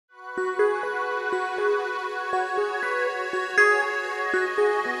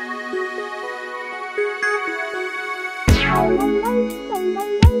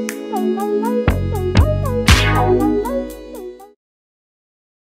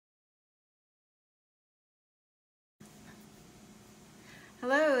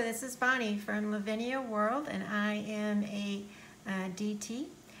Hello, this is Bonnie from Lavinia World, and I am a DT.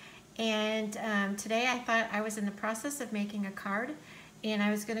 And today I thought I was in the process of making a card, and I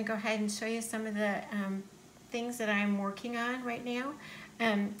was going to go ahead and show you some of the things that I'm working on right now.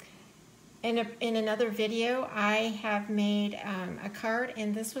 In another video, I have made a card,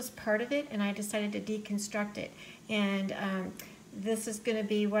 and this was part of it, and I decided to deconstruct it. And this is going to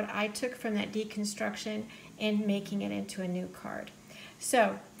be what I took from that deconstruction and making it into a new card.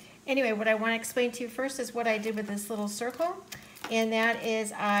 So anyway, what I want to explain to you first is what I did with this little circle, and that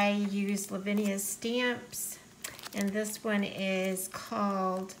is I used Lavinia's stamps, and this one is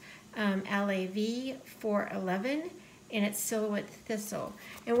called LAV411, and it's Silhouette Thistle.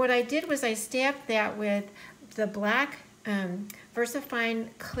 And what I did was I stamped that with the black VersaFine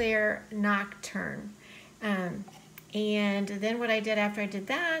Clair Nocturne. And then what I did after I did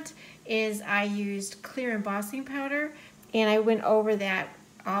that is I used clear embossing powder, and I went over that,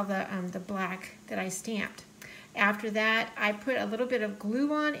 all the black that I stamped. After that, I put a little bit of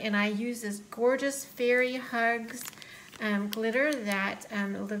glue on, and I used this gorgeous Fairy Hugs glitter that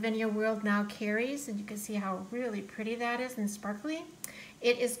Lavinia World now carries, and you can see how really pretty that is and sparkly.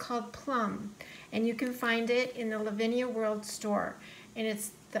 It is called Plum, and you can find it in the Lavinia World store, and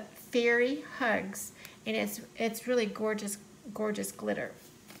it's the Fairy Hugs, and it's really gorgeous, gorgeous glitter.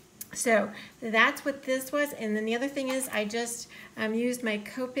 So that's what this was, and then the other thing is I just used my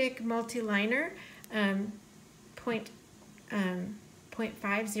Copic multi-liner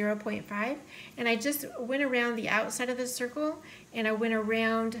 0.5, and I just went around the outside of the circle, and I went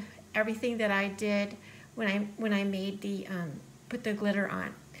around everything that I did when I made the put the glitter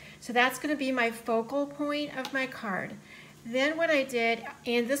on. So that's going to be my focal point of my card. Then what I did,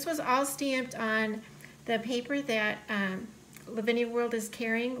 and this was all stamped on the paper that Lavinia World is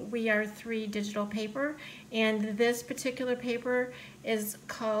carrying. We are 3 digital paper, and this particular paper is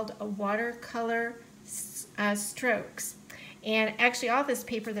called a Watercolor Strokes. And actually all this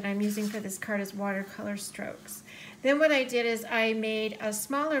paper that I'm using for this card is Watercolor Strokes. Then what I did is I made a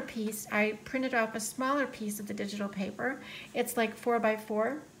smaller piece. I printed off a smaller piece of the digital paper. It's like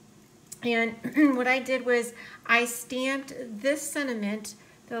 4x4. And what I did was I stamped this sentiment,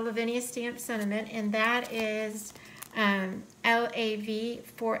 the Lavinia stamp sentiment, and that is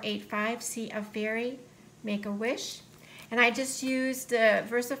LAV485, See a Fairy, Make a Wish. And I just used the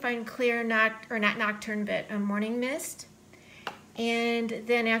VersaFine Clear, not Nocturne, but Morning Mist. And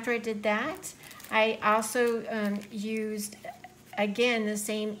then after I did that, I also used, again, the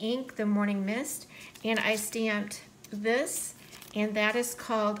same ink, the Morning Mist, and I stamped this, and that is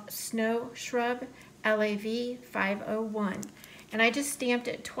called Snow Shrub LAV501. And I just stamped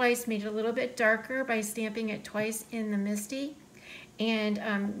it twice, made it a little bit darker by stamping it twice in the Misty, and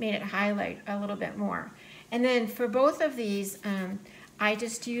made it highlight a little bit more. And then for both of these, I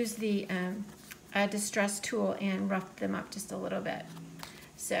just used the distress tool and roughed them up just a little bit.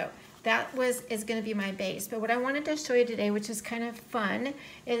 So that is going to be my base. But what I wanted to show you today, which is kind of fun,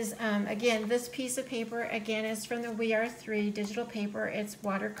 is again, this piece of paper, again, is from the We Are 3 digital paper. It's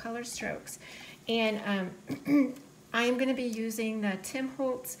Watercolor Strokes. And I am going to be using the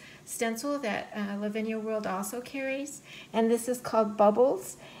Holtz stencil that Lavinia World also carries, and this is called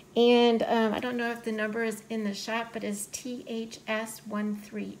Bubbles. And I don't know if the number is in the shop, but it's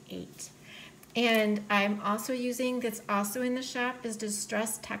THS138. And I'm also using, that's also in the shop, is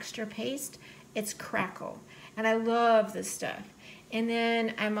Distress Texture Paste. It's Crackle, and I love this stuff. And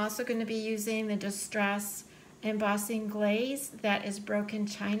then I'm also going to be using the Distress Embossing Glaze, that is Broken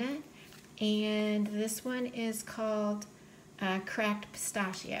China. And this one is called Cracked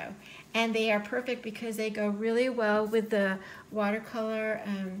Pistachio. And they are perfect because they go really well with the Watercolor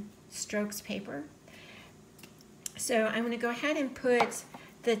Strokes paper. So I'm going to go ahead and put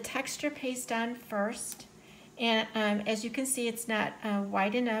the texture paste on first. And as you can see, it's not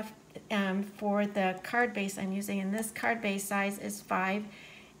wide enough for the card base I'm using. And this card base size is 5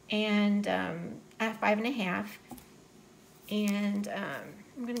 and 5.5. And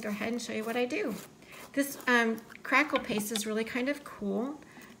I'm going to go ahead and show you what I do. This Crackle paste is really kind of cool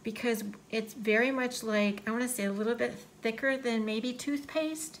because it's very much like, I want to say a little bit thicker than maybe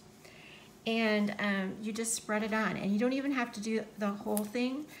toothpaste. And you just spread it on. And you don't even have to do the whole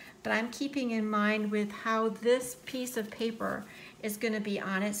thing, but I'm keeping in mind with how this piece of paper is going to be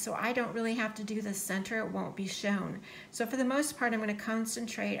on it, so I don't really have to do the center. It won't be shown. So for the most part, I'm going to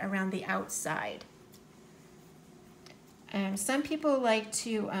concentrate around the outside. Some people like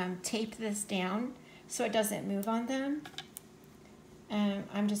to tape this down so it doesn't move on them.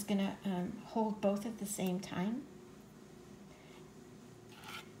 I'm just going to hold both at the same time.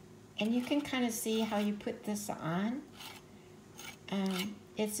 And you can kind of see how you put this on.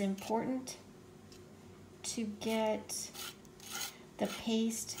 it's important to get the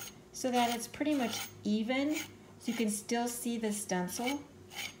paste so that it's pretty much even, so you can still see the stencil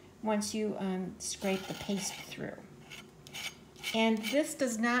once you scrape the paste through. And this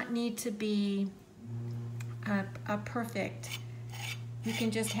does not need to be a perfect. You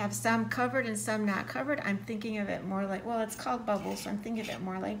can just have some covered and some not covered. I'm thinking of it more like, well, it's called bubbles, so I'm thinking of it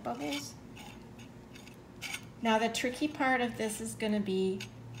more like bubbles. Now the tricky part of this is going to be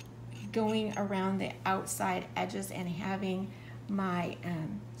going around the outside edges and having my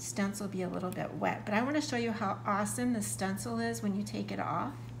stencil be a little bit wet. But I want to show you how awesome the stencil is when you take it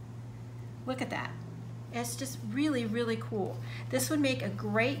off. Look at that. It's just really, really cool. This would make a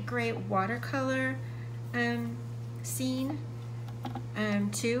great, great watercolor scene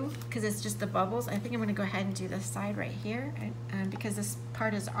too, because it's just the bubbles. I think I'm going to go ahead and do this side right here because this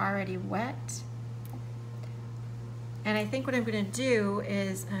part is already wet. And I think what I'm going to do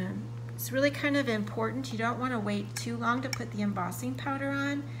is, it's really kind of important. You don't want to wait too long to put the embossing powder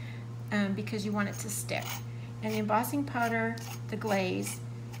on because you want it to stick. And the embossing powder, the glaze,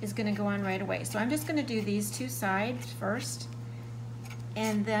 is going to go on right away. So I'm just going to do these two sides first,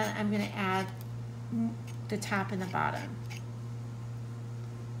 and then I'm going to add the top and the bottom.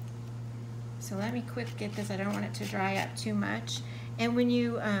 So let me quick get this. I don't want it to dry up too much. And when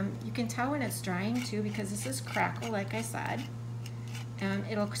you can tell when it's drying too, because this is Crackle, like I said,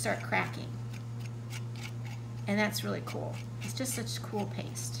 it'll start cracking. And that's really cool. It's just such cool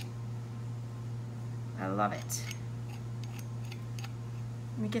paste. I love it.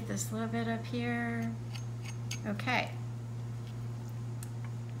 Let me get this little bit up here. Okay.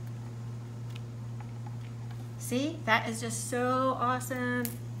 See, that is just so awesome.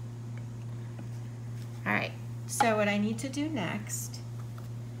 All right, so what I need to do next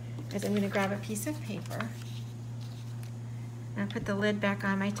is I'm going to grab a piece of paper and put the lid back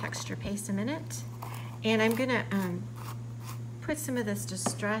on my texture paste a minute, and I'm going to put some of this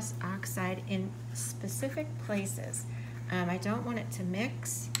Distress Oxide in specific places. I don't want it to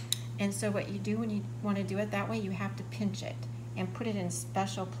mix, and so what you do when you want to do it that way, you have to pinch it and put it in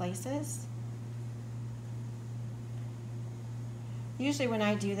special places. Usually when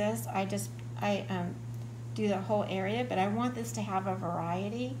I do this, I do the whole area, but I want this to have a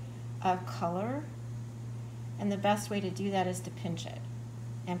variety of color, and the best way to do that is to pinch it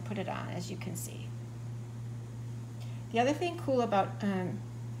and put it on, as you can see. The other thing cool about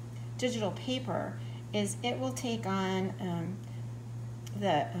digital paper is it will take on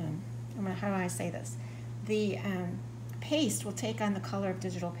how do I say this? The paste will take on the color of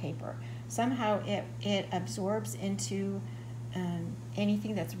digital paper. Somehow it absorbs into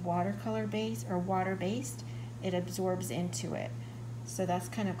anything that's watercolor based or water based, it absorbs into it. So that's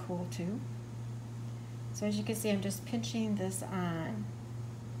kind of cool too. So as you can see, I'm just pinching this on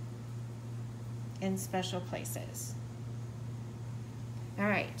in special places. All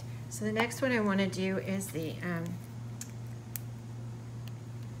right, so the next one I want to do is the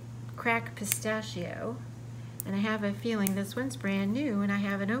Crack Pistachio. And I have a feeling this one's brand new and I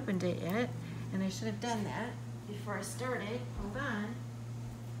haven't opened it yet, and I should have done that before I started. Hold on.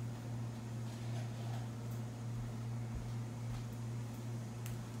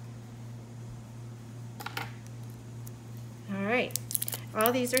 All right,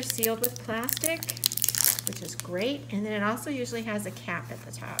 all these are sealed with plastic, which is great, and then it also usually has a cap at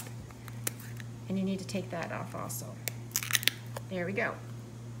the top, and you need to take that off also. There we go.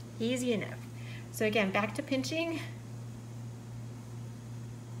 Easy enough. So again, back to pinching.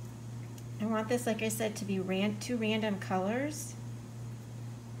 I want this, like I said, to be two random colors.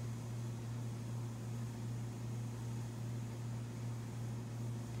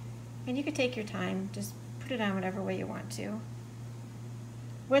 And you could take your time, just put it on whatever way you want to.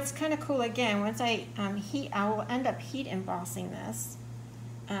 What's kind of cool, again, once I will end up heat embossing this,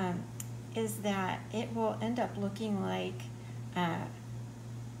 is that it will end up looking like, I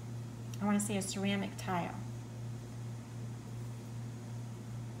want to say a ceramic tile.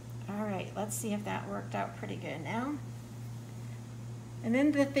 All right, let's see if that worked out pretty good now. And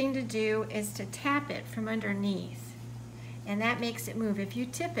then the thing to do is to tap it from underneath, and that makes it move. If you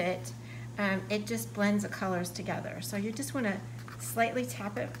tip it, it just blends the colors together. So you just want to slightly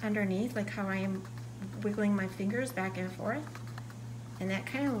tap it underneath, like how I am wiggling my fingers back and forth, and that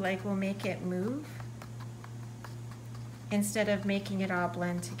kind of like will make it move instead of making it all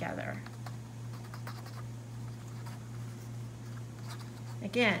blend together.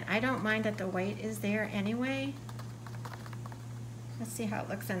 Again, I don't mind that the white is there anyway. Let's see how it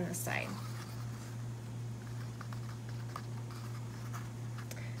looks on this side.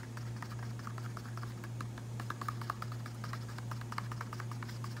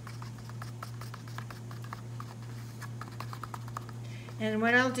 And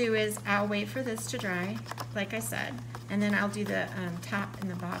what I'll do is I'll wait for this to dry, like I said, and then I'll do the top and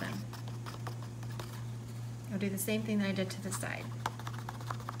the bottom. I'll do the same thing that I did to the side.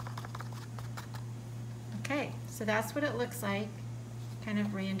 Okay, so that's what it looks like, kind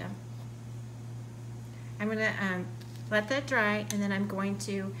of random. I'm gonna let that dry, and then I'm going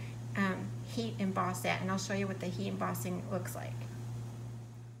to heat emboss that, and I'll show you what the heat embossing looks like.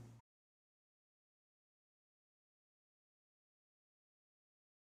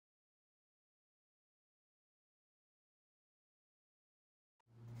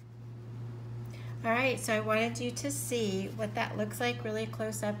 All right, so I wanted you to see what that looks like really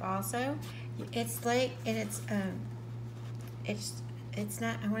close up also. It's like, and it's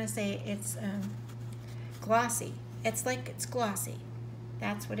not, I want to say it's glossy. It's like it's glossy.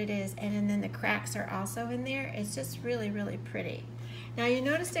 That's what it is. And then the cracks are also in there. It's just really, really pretty. Now you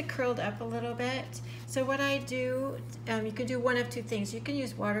noticed it curled up a little bit. So what I do, you can do one of two things. You can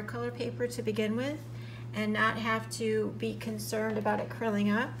use watercolor paper to begin with and not have to be concerned about it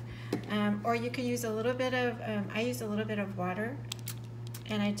curling up. Or you can use a little bit of, I use a little bit of water,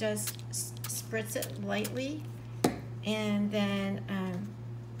 and I just spritz it lightly, and then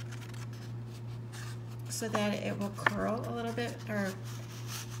so that it will curl a little bit, or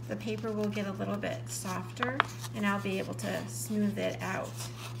the paper will get a little bit softer, and I'll be able to smooth it out.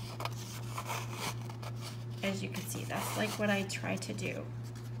 As you can see, that's like what I try to do.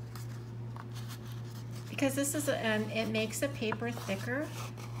 Because this is, it makes the paper thicker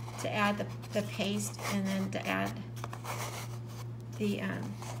to add the paste, and then to add the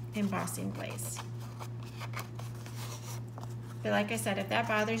embossing glaze. But like I said, if that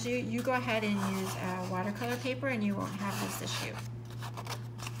bothers you, you go ahead and use watercolor paper and you won't have this issue.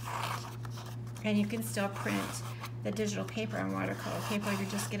 And you can still print the digital paper on watercolor paper, you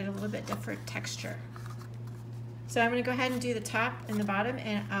just get a little bit different texture. So I'm gonna go ahead and do the top and the bottom,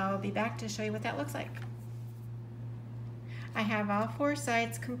 and I'll be back to show you what that looks like. I have all 4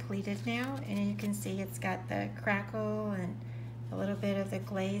 sides completed now, and you can see it's got the crackle and a little bit of the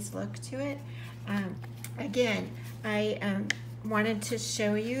glaze look to it. Again, I wanted to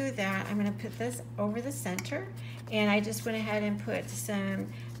show you that I'm going to put this over the center, and I just went ahead and put some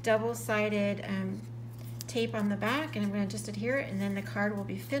double-sided tape on the back, and I'm going to just adhere it, and then the card will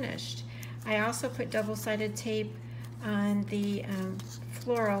be finished. I also put double-sided tape on the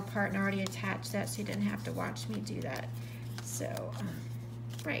floral part and already attached that, so you didn't have to watch me do that. So,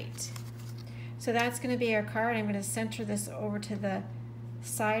 right. So that's going to be our card. I'm going to center this over to the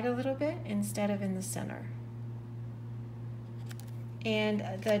side a little bit instead of in the center. And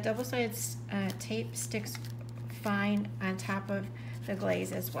the double-sided tape sticks fine on top of the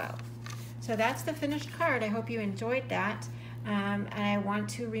glaze as well. So that's the finished card. I hope you enjoyed that. And I want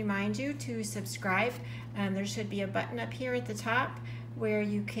to remind you to subscribe. There should be a button up here at the top where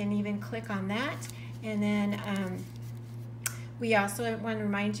you can even click on that. And then we also want to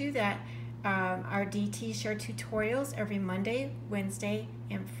remind you that our DT share tutorials every Monday, Wednesday,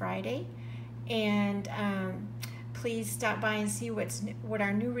 and Friday. And please stop by and see what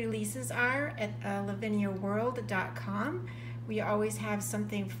our new releases are at laviniaworld.com. We always have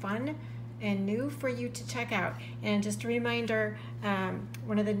something fun and new for you to check out. And just a reminder,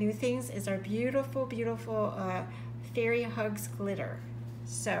 one of the new things is our beautiful, beautiful Fairy Hugs glitter.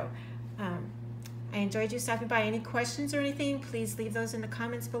 So I enjoyed you stopping by. Any questions or anything, please leave those in the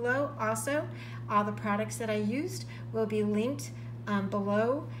comments below. Also, all the products that I used will be linked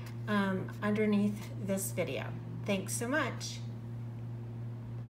below underneath this video. Thanks so much.